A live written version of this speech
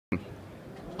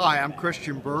Hi, I'm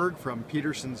Christian Berg from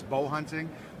Petersen's Bowhunting.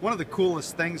 One of the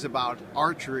coolest things about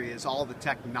archery is all the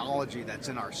technology that's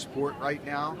in our sport right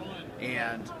now.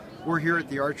 And we're here at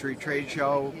the archery trade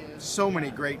show. So many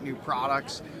great new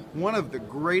products. One of the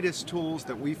greatest tools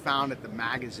that we found at the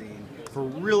magazine for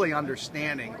really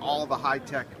understanding all the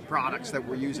high-tech products that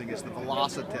we're using is the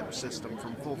Velocitip system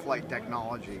from Full Flight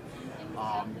Technology.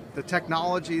 The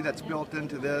technology that's built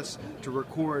into this to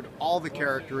record all the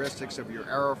characteristics of your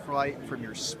arrow flight, from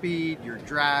your speed, your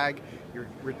drag, your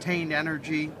retained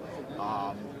energy.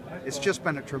 It's just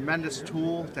been a tremendous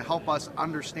tool to help us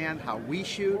understand how we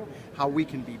shoot, how we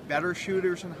can be better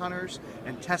shooters and hunters,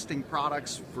 and testing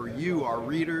products for you, our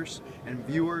readers and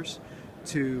viewers,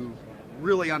 to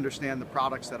really understand the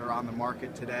products that are on the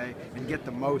market today and get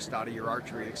the most out of your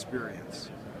archery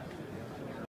experience.